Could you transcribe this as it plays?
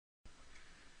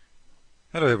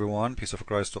Hello everyone, peace of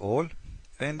Christ to all.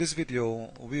 In this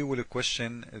video we will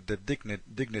question the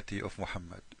dignity of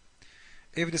Muhammad.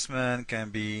 If this man can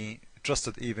be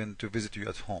trusted even to visit you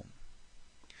at home.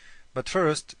 But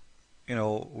first,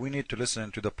 we need to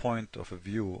listen to the point of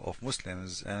view of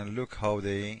Muslims and look how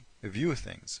they view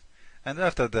things. And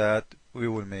after that we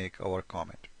will make our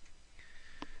comment.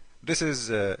 This is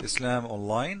Islam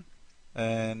Online,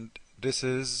 and this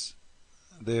is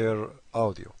their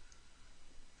audio.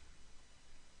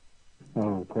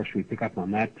 Well, of course, we pick up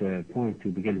on that point to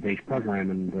begin today's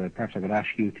program, and perhaps I could ask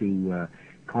you to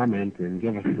comment and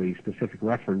give us the specific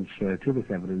reference to this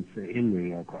evidence in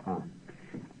the Quran.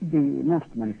 The most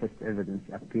manifest evidence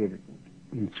appears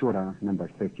in Surah number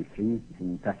 33,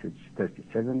 in passage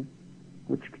 37,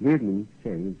 which clearly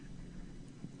says,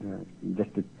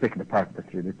 just to pick the part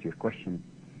that's related to your question,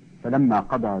 فَلَمَّا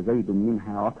قَضَى زَيْدٌ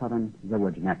مِنْهَا وَطَرًا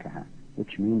زَوَّجْنَاكَهَا,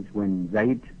 which means when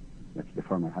Zayd, that's the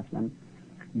former husband,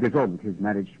 dissolved his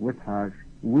marriage with her,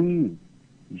 we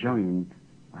joined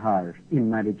her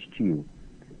in marriage to you.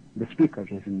 The speaker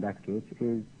in that case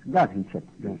is God himself.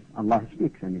 Yes. Allah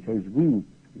speaks and he says, we,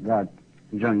 God,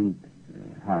 joined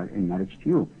her in marriage to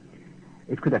you.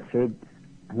 It could have said,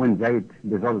 when Zayd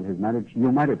dissolved his marriage, you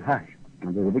married her.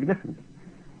 And there's a big difference.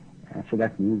 So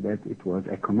that means that it was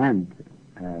a command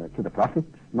to the Prophet,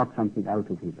 not something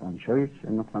out of his own choice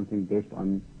and not something based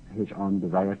on his own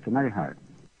desire to marry her.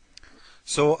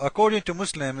 So according to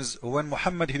Muslims, when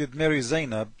Muhammad he did marry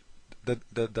Zainab,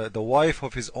 the wife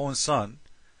of his own son,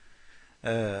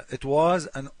 it was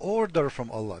an order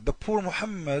from Allah. The poor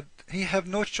Muhammad, he have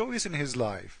no choice in his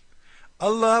life.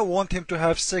 Allah want him to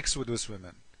have sex with those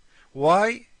women.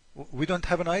 Why? We don't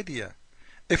have an idea.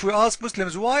 If we ask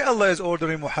Muslims why Allah is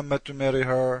ordering Muhammad to marry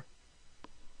her,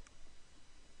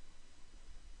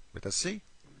 let us see.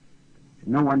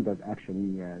 No wonder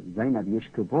actually Zainab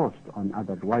used to boast on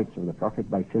other wives of the Prophet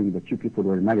by saying that you people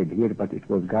were married here, but it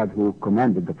was God who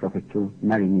commanded the Prophet to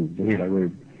marry me. Just by way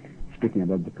of speaking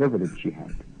about the privilege she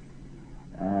had.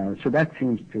 So that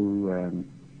seems to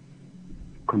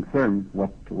confirm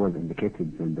what was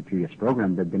indicated in the previous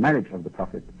program, that the marriage of the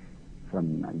Prophet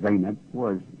from Zainab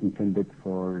was intended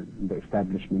for the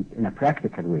establishment in a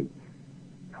practical way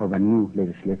of a new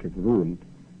legislative rule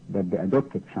that the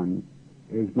adopted son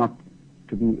is not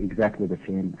to be exactly the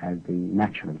same as the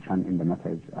natural son in the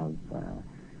matters of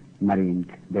marrying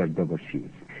their divorcees.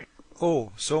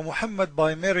 Oh, so Muhammad,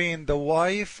 by marrying the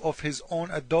wife of his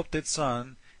own adopted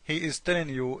son, he is telling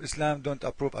you Islam don't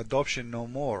approve adoption no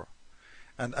more.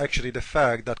 And actually the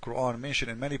fact that Quran mentioned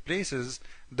in many places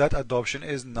that adoption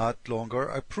is not longer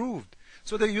approved.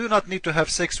 So that you do not need to have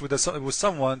sex with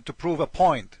someone to prove a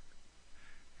point.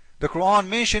 The Quran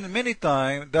mentioned many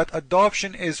times that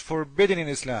adoption is forbidden in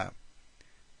Islam.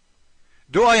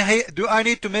 Do I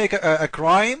need to make a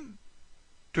crime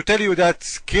to tell you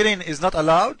that killing is not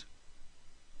allowed?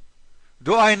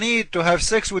 Do I need to have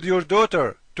sex with your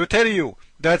daughter to tell you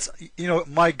that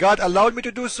my God allowed me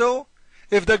to do so?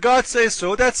 If the God says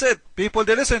so, that's it. People,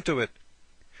 they listen to it.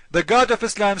 The God of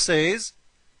Islam says,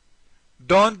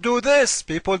 don't do this.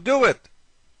 People do it.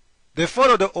 They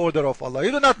follow the order of Allah.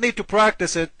 You do not need to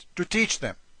practice it to teach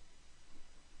them.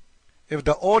 If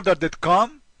the order did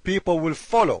come, people will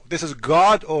follow. This is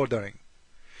God ordering.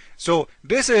 So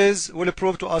this will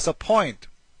prove to us a point.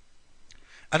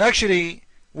 And actually,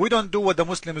 we don't do what the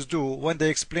Muslims do when they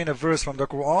explain a verse from the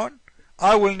Quran.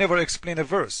 I will never explain a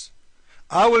verse.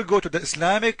 I will go to the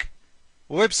Islamic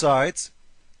websites.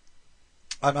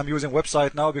 I'm using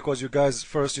website now because you guys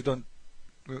first you don't,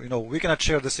 we cannot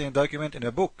share the same document in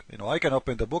a book. I can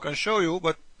open the book and show you,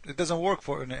 but it doesn't work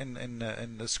for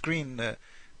in the screen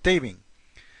taping.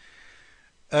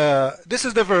 This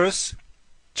is the verse,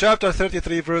 chapter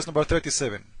 33, verse number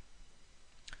 37.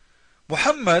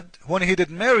 Muhammad, when he did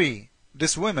marry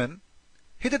this woman,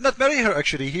 he did not marry her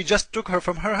actually, he just took her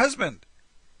from her husband.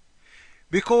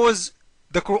 Because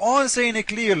the Quran saying it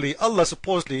clearly, Allah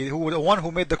supposedly, the one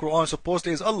who made the Quran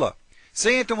supposedly is Allah,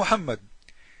 saying to Muhammad,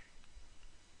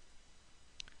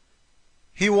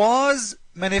 he was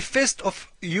manifest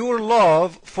of your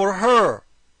love for her.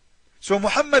 So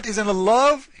Muhammad is in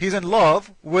love, he's in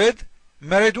love with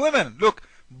married women. Look,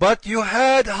 but you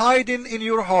had hiding in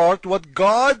your heart what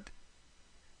God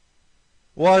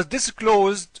was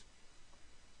disclosed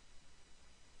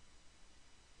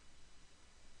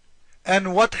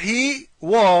and what he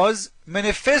was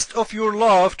manifest of your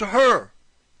love to her.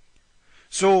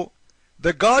 So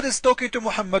the God is talking to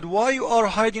Muhammad, why you are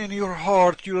hiding in your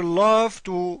heart your love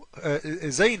to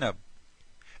Zainab.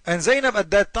 And Zainab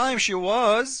at that time she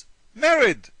was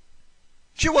married.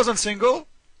 She wasn't single.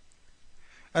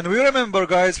 And we remember,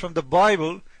 guys, from the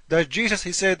Bible that Jesus,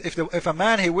 he said, if a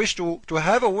man he wished to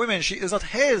have a woman, she is not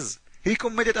his. He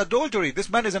committed adultery. This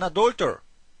man is an adulterer.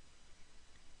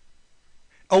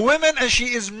 A woman and she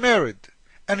is married,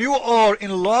 and you are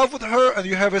in love with her, and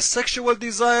you have a sexual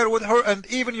desire with her, and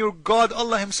even your God,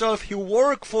 Allah himself, he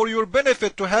work for your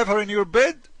benefit to have her in your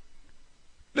bed.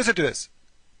 Listen to this.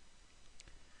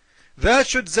 That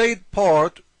should Zayd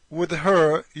part with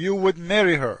her, you would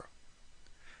marry her.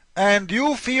 And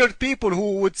you feared people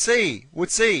who would say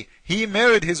he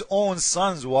married his own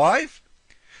son's wife.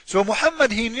 So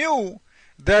Muhammad, he knew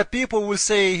that people will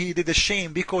say he did a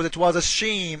shame, because it was a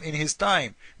shame in his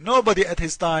time. Nobody at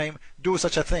his time do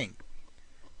such a thing.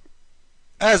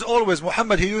 As always,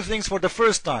 Muhammad, he do things for the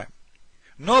first time.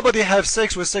 Nobody have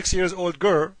sex with 6-year-old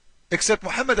girl except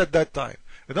Muhammad at that time.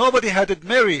 Nobody had to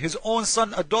marry his own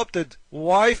son adopted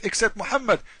wife except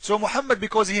Muhammad. So Muhammad,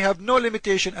 because he have no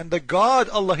limitation, and the God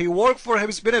Allah, he worked for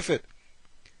his benefit.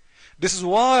 This is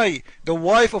why the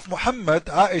wife of Muhammad,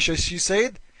 Aisha, she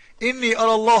said, Inni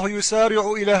arallahu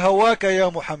yusari'u ila hawaka ya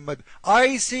Muhammad.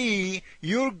 I see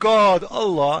your God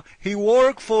Allah, he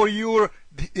work for your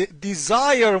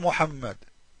desire, Muhammad.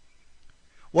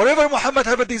 Whatever Muhammad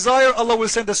have a desire, Allah will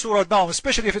send a surah down,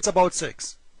 especially if it's about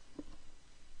sex.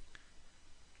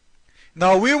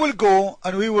 Now we will go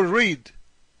and we will read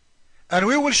and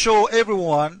we will show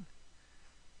everyone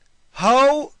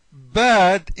how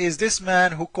bad is this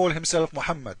man who called himself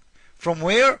Muhammad. From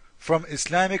where? From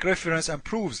Islamic reference and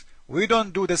proofs. We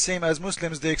don't do the same as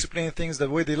Muslims. They explain things the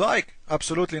way they like.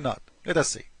 Absolutely not. Let us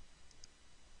see.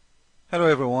 Hello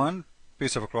everyone.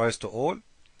 Peace of Christ to all.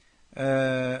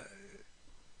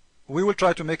 We will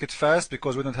try to make it fast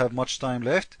because we don't have much time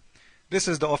left. This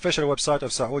is the official website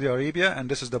of Saudi Arabia, and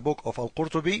this is the book of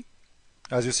Al-Qurtubi,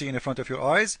 as you see in front of your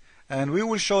eyes. And we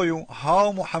will show you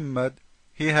how Muhammad,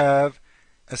 he have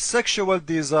a sexual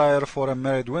desire for a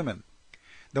married woman.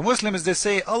 The Muslims, they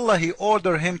say Allah, he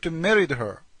ordered him to marry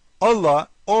her. Allah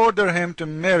ordered him to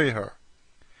marry her.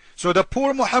 So the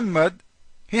poor Muhammad,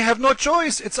 he have no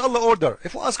choice. It's Allah order.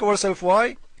 If we ask ourselves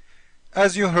why,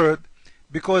 as you heard,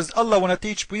 because Allah want to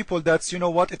teach people that, you know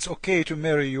what, it's okay to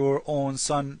marry your own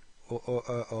son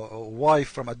or wife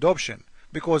from adoption,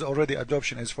 because already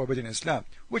adoption is forbidden in Islam,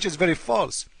 which is very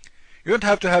false. You don't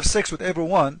have to have sex with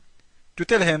everyone to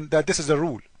tell him that this is a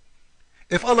rule.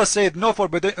 If Allah said no,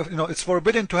 forbidden, it's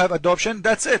forbidden to have adoption,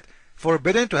 that's it.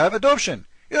 Forbidden to have adoption.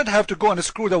 You don't have to go and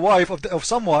screw the wife of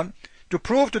someone to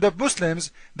prove to the Muslims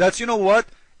that, you know what,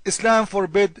 Islam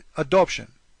forbid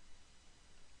adoption.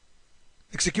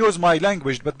 Excuse my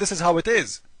language, but this is how it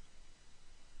is.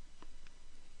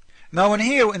 Now in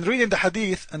here, in reading the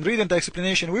hadith and reading the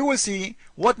explanation, we will see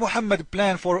what Muhammad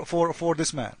planned for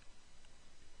this man.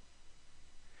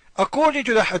 According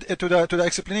to the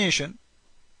explanation,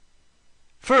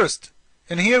 first,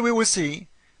 in here we will see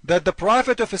that the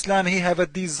Prophet of Islam, he have a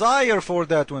desire for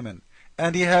that woman,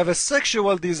 and he have a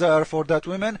sexual desire for that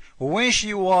woman when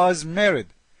she was married.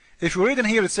 If you read in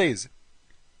here, it says,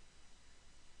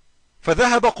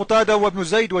 فذهب قتادة وابن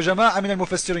زيد وجماعة من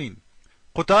المفسرين.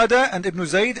 Qatada and Ibn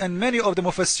Zayd and many of the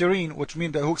Mufassirin, which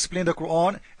mean who explain the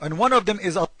Quran, and one of them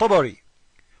is At-Tabari,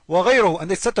 وغيره, and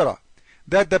etc.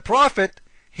 That the Prophet,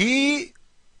 he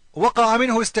وقع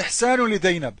منه استحسان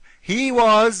لزينب. He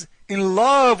was in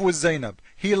love with Zainab.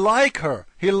 He liked her.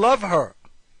 He loved her.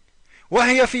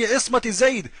 وهي في عصمة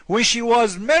زيد. When she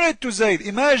was married to Zayd,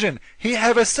 imagine, he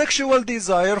have a sexual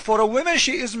desire for a woman.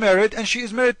 She is married, and she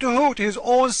is married to who? To his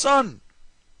own son.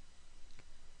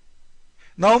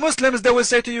 Now Muslims, they will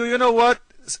say to you, you know what,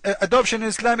 adoption in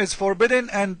Islam is forbidden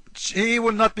and he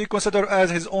will not be considered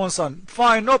as his own son.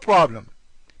 Fine, no problem.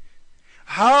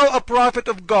 How a prophet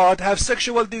of God have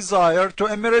sexual desire to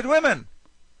a married woman?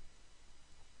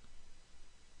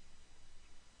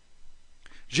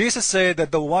 Jesus said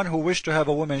that the one who wished to have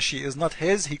a woman, she is not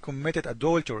his, he committed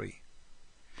adultery.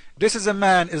 This is a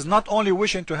man is not only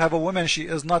wishing to have a woman, she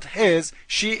is not his,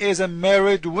 she is a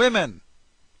married woman.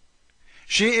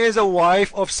 She is a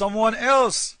wife of someone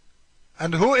else.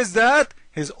 And who is that?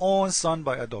 His own son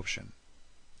by adoption.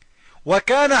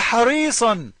 وَكَانَ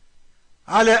حَرِيصًا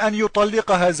عَلَى أَنْ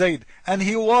يُطَلِّقَهَا زَيْد. And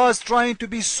he was trying to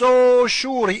be so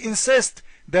sure, he insists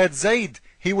that Zayd,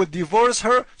 he will divorce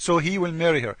her, so he will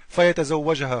marry her.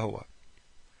 فَيَتَزَوَّجَهَا هُوَ.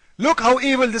 Look how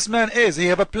evil this man is. He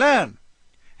have a plan.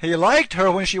 He liked her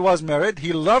when she was married.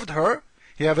 He loved her.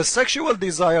 He have a sexual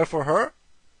desire for her.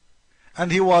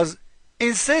 And he was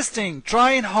insisting,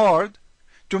 trying hard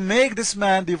to make this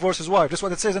man divorce his wife. That's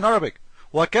what it says in Arabic.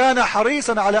 وَكَانَ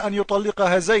حَرِيصًا عَلَى أَنْ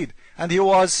يُطَلِّقَهَا زَيْد. And he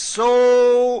was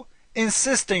so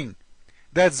insisting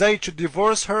that Zayd should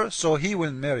divorce her, so he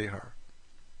will marry her.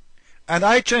 And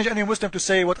I change any Muslim to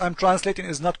say what I'm translating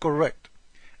is not correct.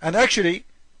 And actually,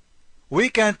 we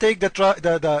can take the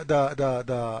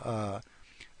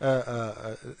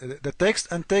text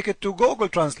and take it to Google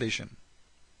translation.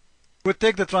 We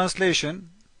take the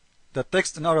translation, the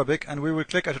text in Arabic, and we will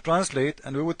click at translate,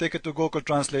 and we will take it to Google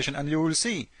translation, and you will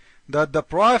see that the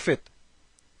Prophet,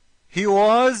 he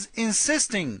was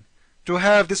insisting to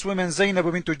have this woman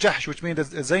Zainab bint Jahsh, which means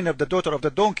Zainab, the daughter of the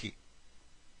donkey.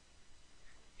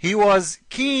 He was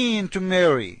keen to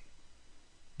marry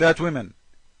that woman.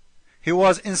 He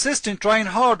was insisting, trying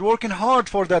hard, working hard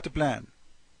for that plan.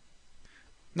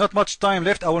 Not much time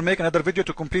left. I will make another video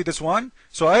to complete this one.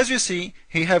 So as you see,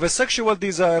 he have a sexual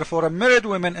desire for a married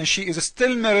woman, and she is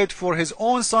still married for his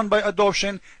own son by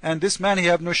adoption, and this man, he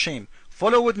have no shame.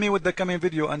 Follow with me with the coming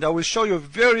video, and I will show you a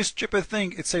very stupid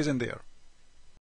thing it says in there.